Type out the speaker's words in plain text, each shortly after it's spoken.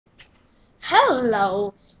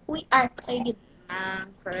Hello, we are playing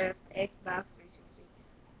Minecraft Xbox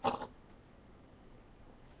 360.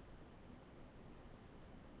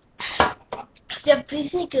 The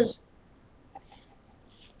PC because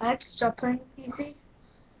I have to stop playing PC.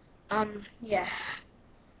 Yeah.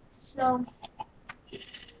 So,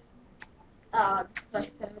 my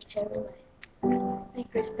cemetery, my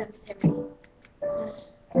secret cemetery.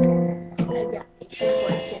 I got 8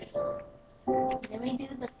 torches. Let me do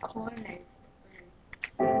the corners.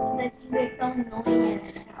 This is so annoying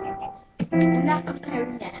in a house. I'm not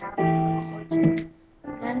comparing a house to a torch.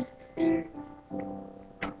 I'm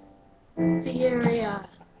Syria.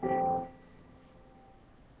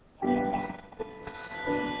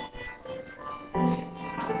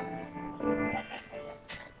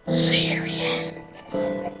 Serious.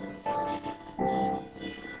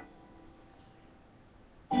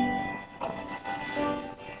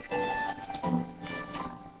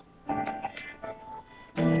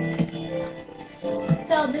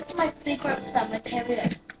 So this is my secret cemetery.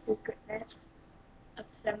 Like secretness of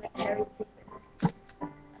cemetery. Secretness of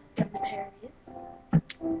cemeteries.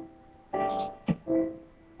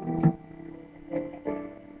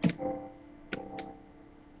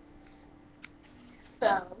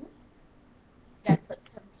 So gotta put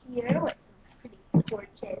some here with some pretty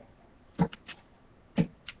torches.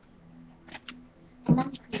 I'm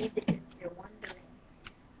uncreative if you're wondering.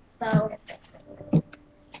 So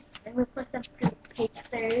then we put some pretty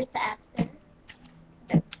pictures after.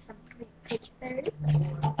 Some pretty pictures.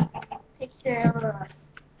 Picture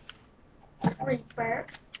of a creeper.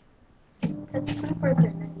 Because creepers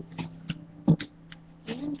are nice.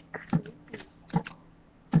 And creepy.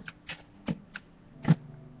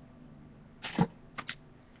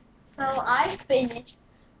 So I finished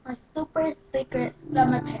my super secret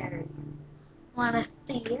cemetery. Wanna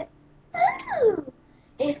see it? Ooh!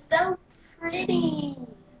 It's so pretty!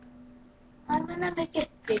 I'm gonna make it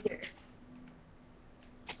bigger.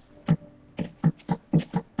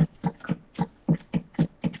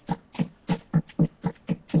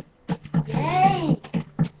 Yay!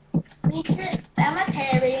 Secret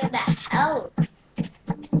cemetery in the house.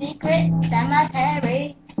 Secret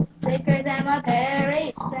cemetery. Secret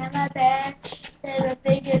cemetery. Cemetery. There's a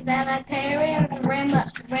secret cemetery with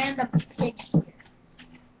random pigs here.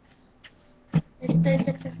 There's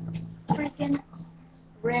just a freaking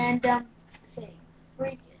random pig.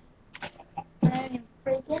 Freaking. I mean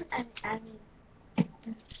freaking. I mean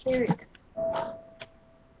serious.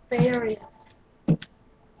 Serious.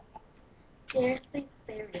 Seriously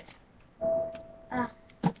serious.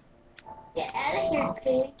 Get out of here,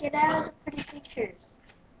 pig. Get out of the pretty pictures.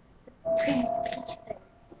 The pretty pictures.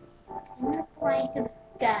 I'm gonna fly into the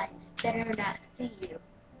sky. Better not see you.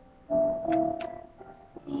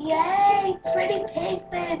 Yay! Pretty pig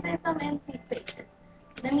face. There's some empty spaces.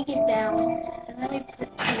 Let me get down and let me put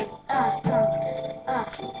these.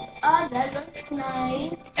 That looks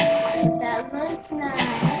nice. That looks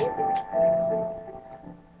nice.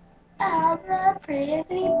 Oh, the pretty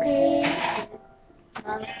pig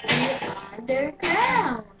must be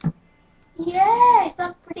underground. Yay!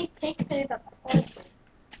 Some pretty pictures of horses.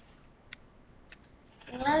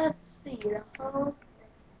 Let's see the whole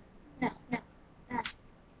thing. No.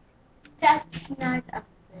 That's not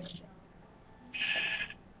official.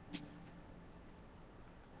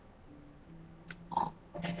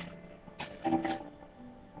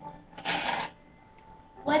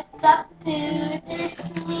 What's up, dude? It's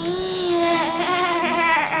me.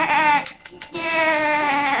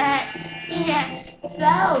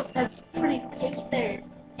 So, that's pretty pictures.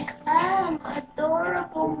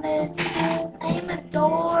 Adorable, miss. I'm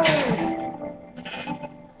adored.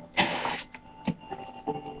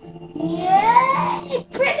 Yay!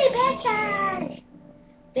 Pretty pictures!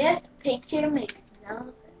 This picture makes no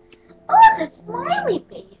sense. Oh, the smiley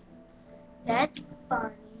face. That's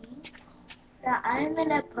funny. So I'm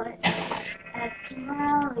gonna put a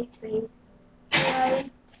smiley face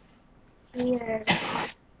right here.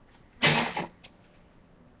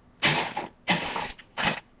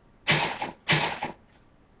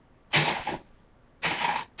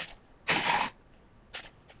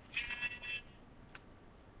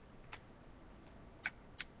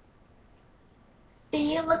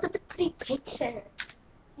 See, look at the pretty picture.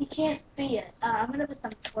 You can't see it. I'm gonna put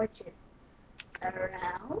some torches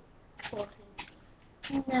around for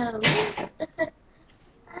his nose.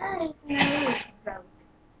 His nose broke.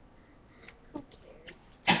 Who cares?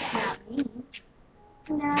 Not me.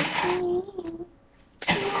 Not me.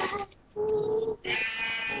 Not me.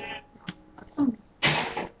 No, me.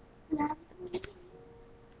 Not me.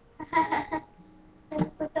 Let's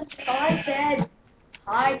put some torches.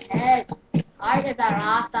 Torches. Arches are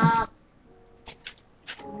awesome.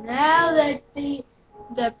 Now let's see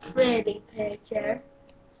the pretty picture.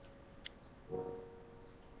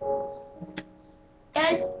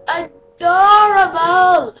 It's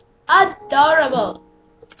adorable! Adorable!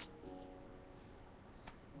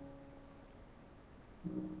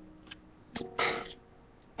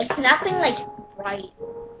 It's nothing like Sprite.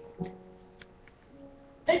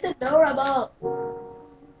 It's adorable!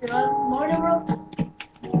 You want more adorable?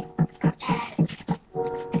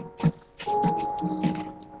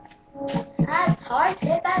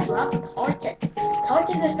 Torches, I love Torches.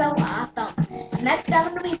 Torches are so awesome. Next I'm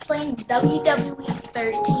going to be playing WWE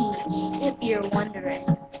 13, if you're wondering.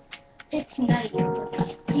 It's nice.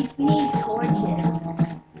 You need torches.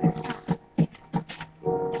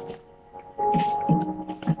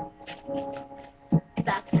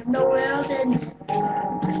 Back in the world and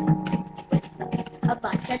a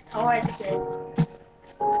bunch of torches.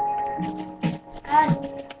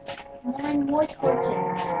 And more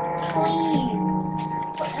torches. Please.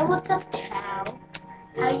 What's up, cow?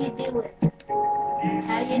 How you doing?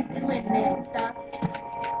 How you doing, mister?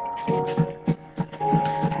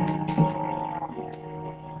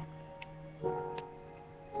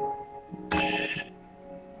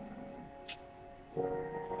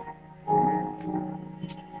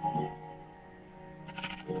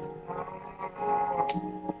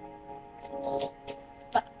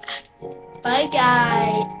 Bye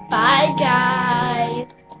guys. Bye guys.